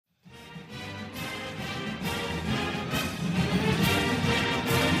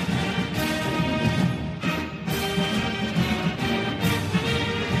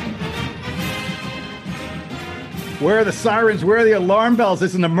Where are the sirens? Where are the alarm bells?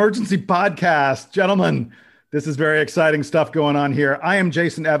 This is an emergency podcast. Gentlemen, this is very exciting stuff going on here. I am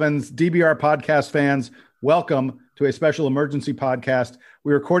Jason Evans. DBR podcast fans, welcome to a special emergency podcast.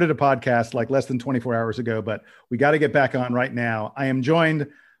 We recorded a podcast like less than 24 hours ago, but we got to get back on right now. I am joined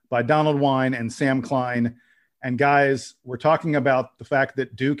by Donald Wine and Sam Klein. And guys, we're talking about the fact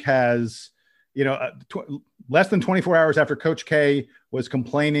that Duke has, less than 24 hours after Coach K was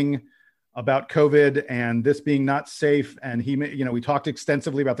complaining about COVID and this being not safe. And we talked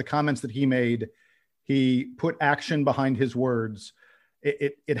extensively about the comments that he made. He put action behind his words.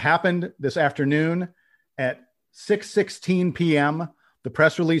 It happened this afternoon at 6:16 p.m. The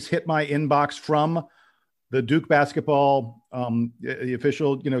press release hit my inbox from the Duke basketball, the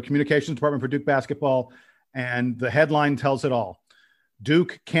official, communications department for Duke basketball. And the headline tells it all.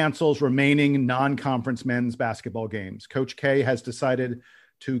 Duke cancels remaining non-conference men's basketball games. Coach K has decided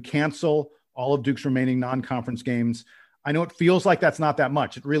to cancel all of Duke's remaining non-conference games. I know it feels like that's not that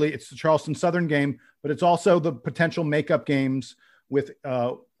much. It's the Charleston Southern game, but it's also the potential makeup games with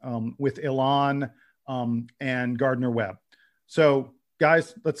Ilan and Gardner-Webb. So,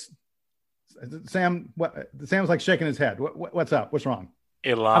 guys, Sam's like shaking his head. What's up? What's wrong?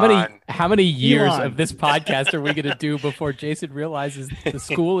 Elon. How many years Elon. of this podcast are we going to do before Jason realizes the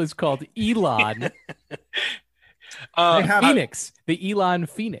school is called Elon? Phoenix, the Elon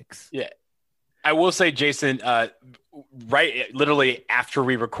Phoenix. Yeah, I will say, Jason, literally after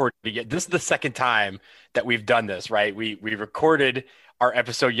we recorded it, this is the second time that we've done this, right? We recorded our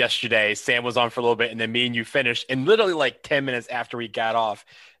episode yesterday. Sam was on for a little bit, and then me and you finished. And literally like 10 minutes after we got off,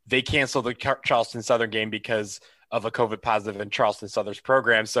 they canceled the Charleston Southern game because of a COVID positive in Charleston Southern's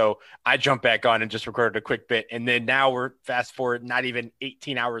program. So I jumped back on and just recorded a quick bit. And then now we're fast forward not even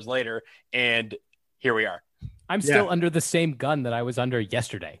 18 hours later, and here we are. I'm still under the same gun that I was under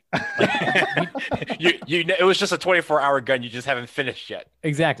yesterday. It was just a 24-hour gun. You just haven't finished yet.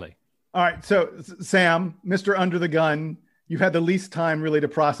 Exactly. All right. So, Sam, Mr. Under the Gun, you've had the least time really to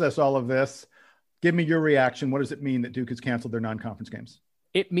process all of this. Give me your reaction. What does it mean that Duke has canceled their non-conference games?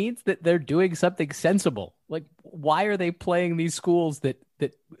 It means that they're doing something sensible. Like, why are they playing these schools that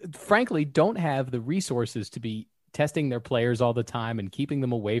frankly don't have the resources to be testing their players all the time and keeping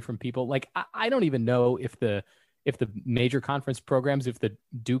them away from people? Like, I don't even know if the major conference programs, if the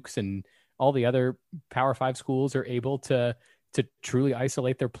Dukes and all the other Power 5 schools are able to truly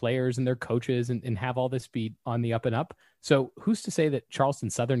isolate their players and their coaches and have all this be on the up and up. So who's to say that Charleston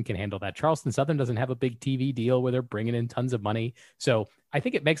Southern can handle that? Charleston Southern doesn't have a big TV deal where they're bringing in tons of money. So I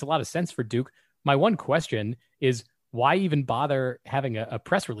think it makes a lot of sense for Duke. My one question is, why even bother having a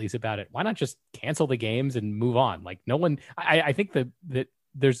press release about it? Why not just cancel the games and move on? Like, no one, I think that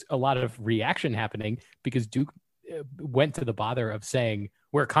there's a lot of reaction happening because Duke went to the bother of saying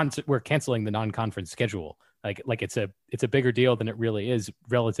we're canceling the non-conference schedule. Like it's a bigger deal than it really is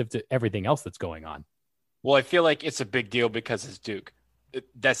relative to everything else that's going on. Well, I feel like it's a big deal because it's Duke.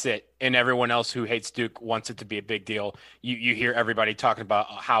 That's it. And everyone else who hates Duke wants it to be a big deal. You hear everybody talking about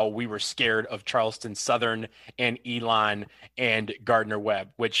how we were scared of Charleston Southern and Elon and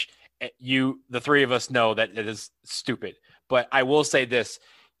Gardner-Webb, which the three of us know that it is stupid. But I will say this.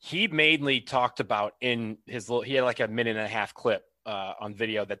 He mainly talked about he had like a minute and a half clip on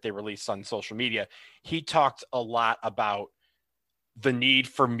video that they released on social media. He talked a lot about the need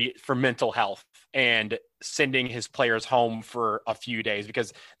for mental health and sending his players home for a few days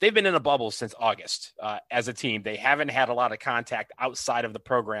because they've been in a bubble since August as a team. They haven't had a lot of contact outside of the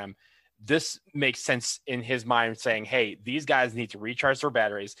program. This makes sense in his mind saying, hey, these guys need to recharge their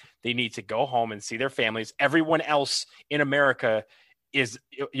batteries. They need to go home and see their families. Everyone else in America is,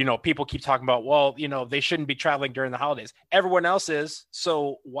 people keep talking about, well, they shouldn't be traveling during the holidays. Everyone else is.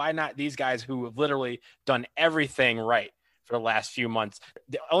 So why not these guys who have literally done everything right for the last few months?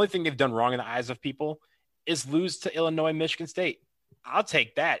 The only thing they've done wrong in the eyes of people is lose to Illinois, Michigan State. I'll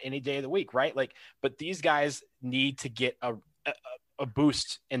take that any day of the week, right? But these guys need to get a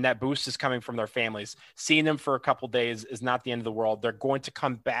boost, and that boost is coming from their families. Seeing them for a couple days is not the end of the world. They're going to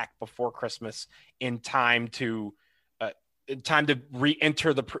come back before Christmas in time to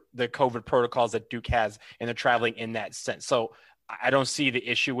re-enter the COVID protocols that Duke has, and they're traveling in that sense. So I don't see the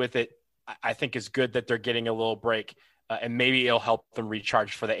issue with it. I think it's good that they're getting a little break, and maybe it'll help them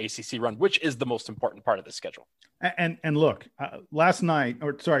recharge for the ACC run, which is the most important part of the schedule. And look,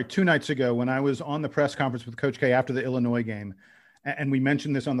 2 nights ago, when I was on the press conference with Coach K after the Illinois game, and we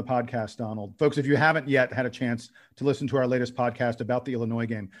mentioned this on the podcast, Donald. Folks, if you haven't yet had a chance to listen to our latest podcast about the Illinois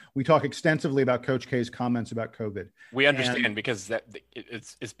game, we talk extensively about Coach K's comments about COVID. We understand because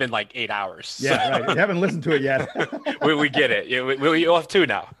it's been like 8 hours. Yeah, right. You haven't listened to it yet. we get it. You'll have 2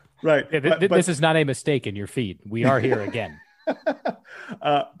 now. Right. This is not a mistake in your feed. We are here again.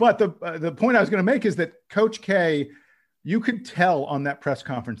 But the point I was going to make is that Coach K, you could tell on that press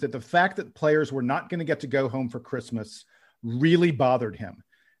conference that the fact that players were not going to get to go home for Christmas really bothered him.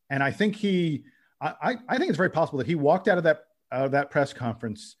 And I think I think it's very possible that he walked out of that press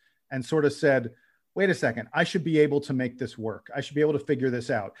conference and sort of said, wait a second, I should be able to make this work. I should be able to figure this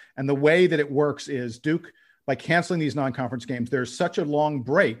out. And the way that it works is Duke, by canceling these non-conference games, there's such a long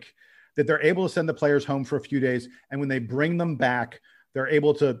break that they're able to send the players home for a few days. And when they bring them back, they're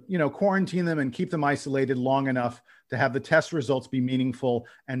able to, quarantine them and keep them isolated long enough to have the test results be meaningful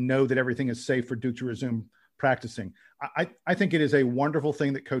and know that everything is safe for Duke to resume practicing. I think it is a wonderful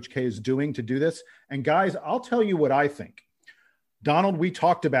thing that Coach K is doing to do this. And guys, I'll tell you what I think. Donald, we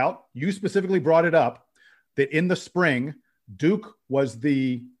talked about, you specifically brought it up, that in the spring, Duke was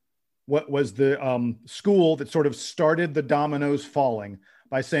the school that sort of started the dominoes falling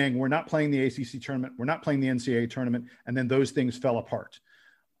by saying, we're not playing the ACC tournament, we're not playing the NCAA tournament, and then those things fell apart.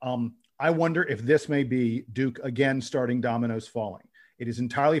 I wonder if this may be Duke again starting dominoes falling. It is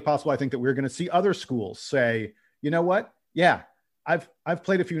entirely possible, I think, that we're going to see other schools say, you know what? Yeah, I've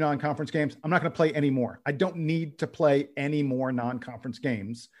played a few non-conference games. I'm not going to play any more. I don't need to play any more non-conference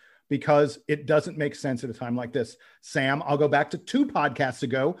games because it doesn't make sense at a time like this. Sam, I'll go back to 2 podcasts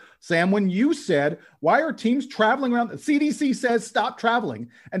ago. Sam, when you said, why are teams traveling around? The CDC says stop traveling,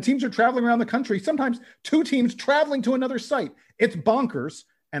 and teams are traveling around the country, sometimes 2 teams traveling to another site. It's bonkers.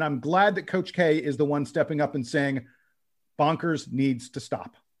 And I'm glad that Coach K is the one stepping up and saying bonkers needs to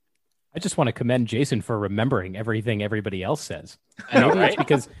stop. I just want to commend Jason for remembering everything everybody else says. I know, right? It's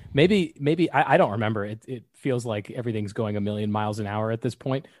because maybe I don't remember. It feels like everything's going a million miles an hour at this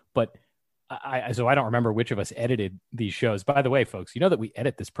point, but so I don't remember which of us edited these shows. By the way, folks, you know that we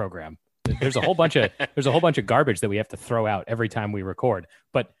edit this program. There's a whole bunch of garbage that we have to throw out every time we record,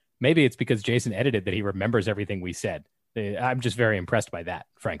 but maybe it's because Jason edited that he remembers everything we said. I'm just very impressed by that,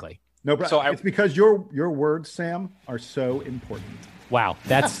 frankly. No, but it's because your words, Sam, are so important. Wow,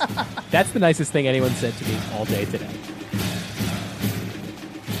 that's the nicest thing anyone said to me all day today.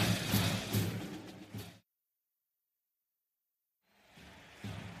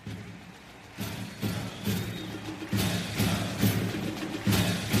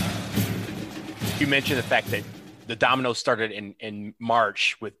 You mentioned the fact that the dominoes started in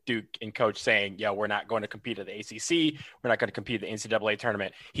March with Duke and coach saying, yeah, we're not going to compete at the ACC. We're not going to compete at the NCAA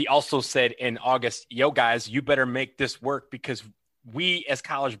tournament. He also said in August, yo, guys, you better make this work because we as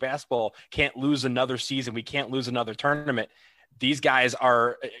college basketball can't lose another season. We can't lose another tournament. These guys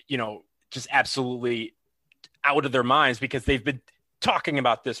are, just absolutely out of their minds because they've been talking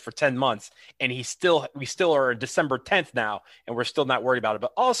about this for 10 months and we still are December 10th now and we're still not worried about it.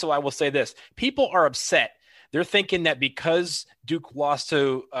 But also I will say this, people are upset. They're thinking that because Duke lost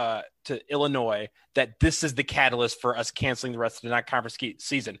to Illinois, that this is the catalyst for us canceling the rest of the non-conference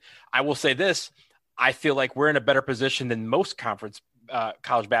season. I will say this. I feel like we're in a better position than most conference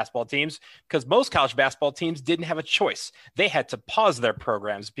college basketball teams because most college basketball teams didn't have a choice. They had to pause their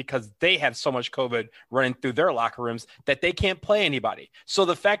programs because they have so much COVID running through their locker rooms that they can't play anybody. So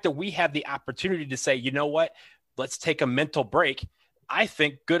the fact that we have the opportunity to say, you know what, let's take a mental break. I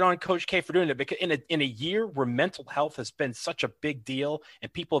think good on Coach K for doing it because in a year where mental health has been such a big deal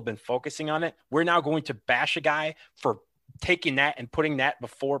and people have been focusing on it, we're now going to bash a guy for taking that and putting that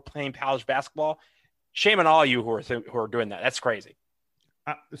before playing college basketball. Shame on all you who are doing that. That's crazy.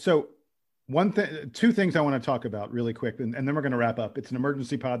 So two things I want to talk about really quick, and then we're going to wrap up. It's an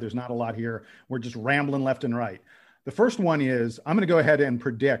emergency pod. There's not a lot here. We're just rambling left and right. The first one is I'm going to go ahead and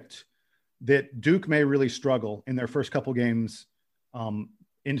predict that Duke may really struggle in their first couple games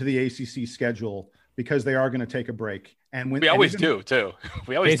into the ACC schedule because they are going to take a break. And we always do too.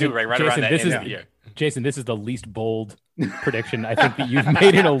 We always do right Jason, around that end of the year. Jason, this is the least bold prediction I think that you've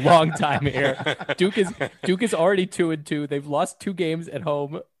made in a long time here. Duke is already 2-2. They've lost 2 games at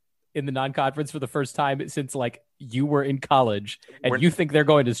home in the non-conference for the first time since like you were in college, and you think they're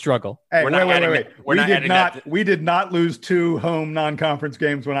going to struggle. Hey, wait. We did not lose 2 home non-conference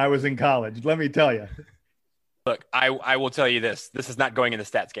games when I was in college. Let me tell you. Look, I will tell you this. This is not going in the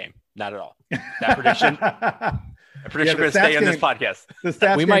stats game. Not at all. That prediction. I'm pretty sure we're going to stay on this podcast. The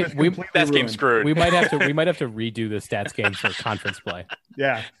stats game screwed. We might have to redo the stats games for conference play.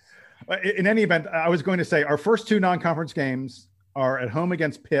 Yeah. In any event, I was going to say our first 2 non-conference games are at home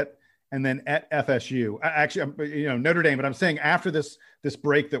against Pitt and then at FSU. Actually, Notre Dame. But I'm saying after this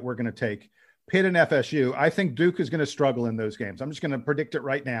break that we're going to take, Pitt and FSU, I think Duke is going to struggle in those games. I'm just going to predict it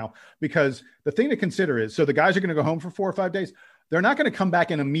right now because the thing to consider is, so the guys are going to go home for 4 or 5 days. They're not going to come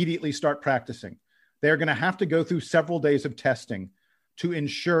back and immediately start practicing. They're going to have to go through several days of testing to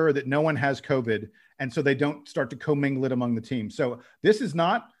ensure that no one has COVID, and so they don't start to commingle it among the teams. So this is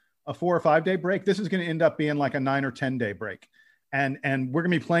not a 4 or 5 day break. This is going to end up being like a 9 or 10 day break. And we're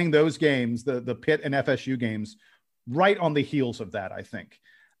going to be playing those games, the Pitt and FSU games, right on the heels of that, I think.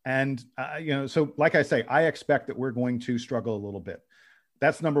 And, so like I say, I expect that we're going to struggle a little bit.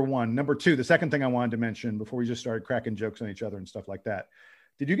 That's number one. Number two, the second thing I wanted to mention before we just started cracking jokes on each other and stuff like that.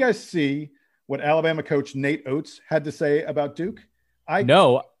 Did you guys see what Alabama coach Nate Oates had to say about Duke?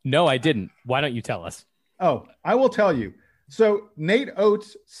 No, I didn't. Why don't you tell us? Oh, I will tell you. So Nate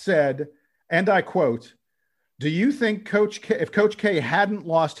Oates said, and I quote, "Do you think if Coach K hadn't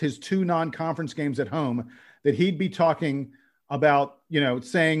lost his 2 non-conference games at home, that he'd be talking about,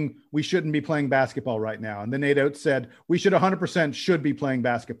 saying we shouldn't be playing basketball right now?" And then Nate Oates said, "We should 100% should be playing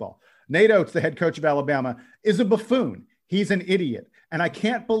basketball." Nate Oates, the head coach of Alabama, is a buffoon. He's an idiot. And I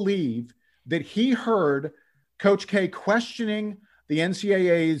can't believe that he heard Coach K questioning the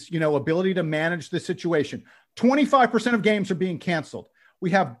NCAA's, ability to manage the situation. 25% of games are being canceled. We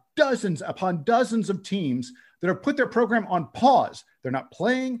have dozens upon dozens of teams that have put their program on pause. They're not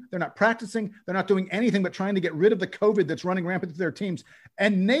playing, they're not practicing, they're not doing anything but trying to get rid of the COVID that's running rampant to their teams.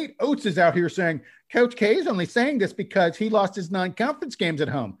 And Nate Oates is out here saying, Coach K is only saying this because he lost his non-conference games at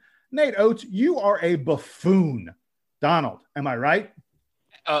home. Nate Oates, you are a buffoon. Donald, am I right?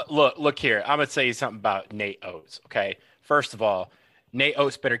 Look here. I'm going to tell you something about Nate Oates, okay? First of all, Nate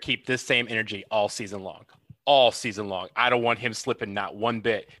Oates better keep this same energy all season long. All season long. I don't want him slipping not one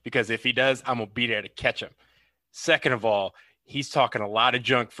bit, because if he does, I'm going to be there to catch him. Second of all, he's talking a lot of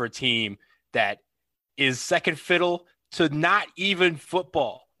junk for a team that is second fiddle to not even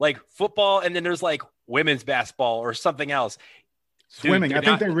football. Like football, and then there's like women's basketball or something else. Swimming. I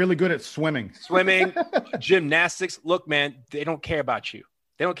think they're really good at swimming. Swimming, gymnastics. Look, man, they don't care about you.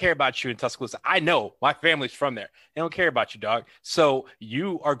 They don't care about you in Tuscaloosa. I know my family's from there. They don't care about you, dog. So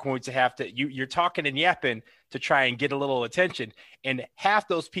you are going to have to, you're talking and yapping to try and get a little attention. And half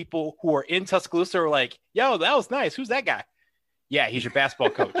those people who are in Tuscaloosa are like, yo, that was nice. Who's that guy? Yeah, he's your basketball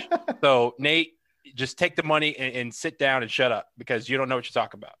coach. So Nate, just take the money and sit down and shut up, because you don't know what you're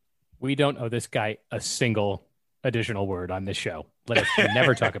talking about. We don't owe this guy a single additional word on this show. Let us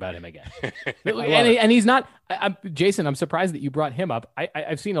never talk about him again. And he's not, Jason, I'm surprised that you brought him up.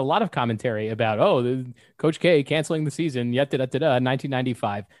 I've seen a lot of commentary about, Coach K canceling the season,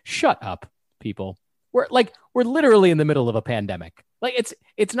 1995. Shut up, people. We're literally in the middle of a pandemic. Like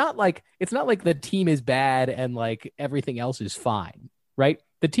it's not like the team is bad and like everything else is fine, right?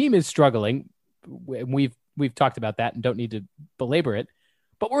 The team is struggling. We've talked about that and don't need to belabor it,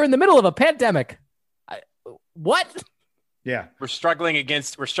 but we're in the middle of a pandemic. What? Yeah. We're struggling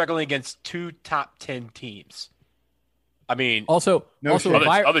against 2 top 10 teams. I mean,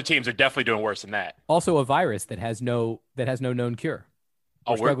 other teams are definitely doing worse than that. Also a virus that has no known cure.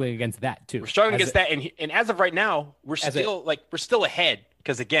 We're struggling against that too. We're struggling against that. And as of right now, we're still ahead,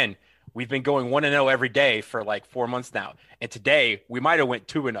 because again, we've been going 1-0 every day for like 4 months now. And today we might've went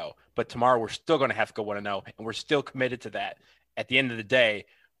 2-0, but tomorrow we're still going to have to go 1-0, and we're still committed to that. At the end of the day,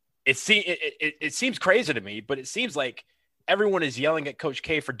 it seems crazy to me, but it seems like everyone is yelling at Coach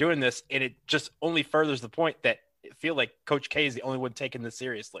K for doing this, and it just only furthers the point that I feel like Coach K is the only one taking this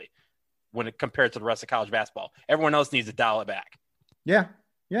seriously when it compared to the rest of college basketball. Everyone else needs to dial it back. Yeah.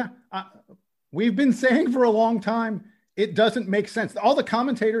 We've been saying for a long time, it doesn't make sense. All the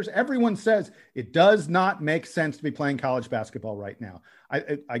commentators, everyone says it does not make sense to be playing college basketball right now.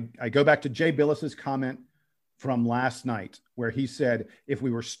 I go back to Jay Billis's comment from last night, where he said, if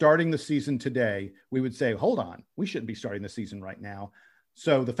we were starting the season today, we would say, hold on, we shouldn't be starting the season right now.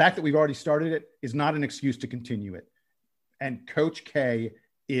 So the fact that we've already started it is not an excuse to continue it. And Coach K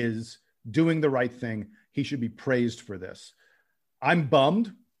is doing the right thing. He should be praised for this. I'm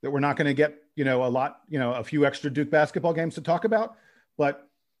bummed that we're not going to get, a few extra Duke basketball games to talk about, but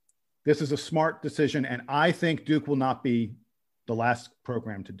this is a smart decision. And I think Duke will not be the last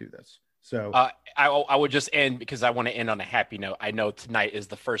program to do this. So I would just end, because I want to end on a happy note. I know tonight is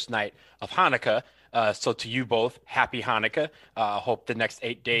the first night of Hanukkah. So to you both, happy Hanukkah. Hope the next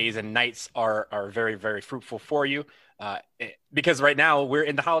 8 days and nights are very, very fruitful for you, because right now we're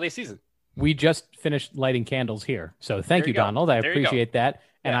in the holiday season. We just finished lighting candles here. So thank you, Donald. I appreciate that.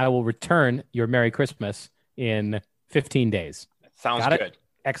 And I will return your Merry Christmas in 15 days. Sounds good.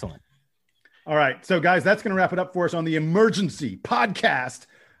 Excellent. All right. So guys, that's going to wrap it up for us on the emergency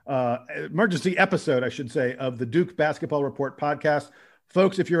episode, I should say, of the Duke Basketball Report podcast.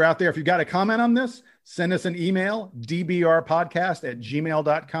 Folks, if you're out there, if you've got a comment on this, send us an email,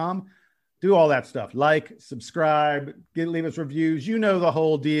 dbrpodcast@gmail.com. Do all that stuff. Like, subscribe, leave us reviews. You know the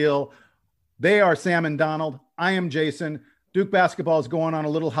whole deal. They are Sam and Donald. I am Jason. Duke basketball is going on a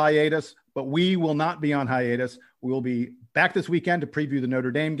little hiatus, but we will not be on hiatus. We will be back this weekend to preview the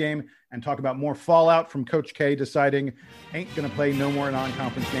Notre Dame game and talk about more fallout from Coach K deciding ain't going to play no more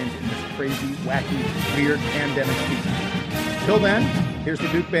non-conference games in this crazy, wacky, weird pandemic season. Till then, here's the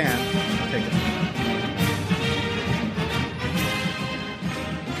Duke band. Take it.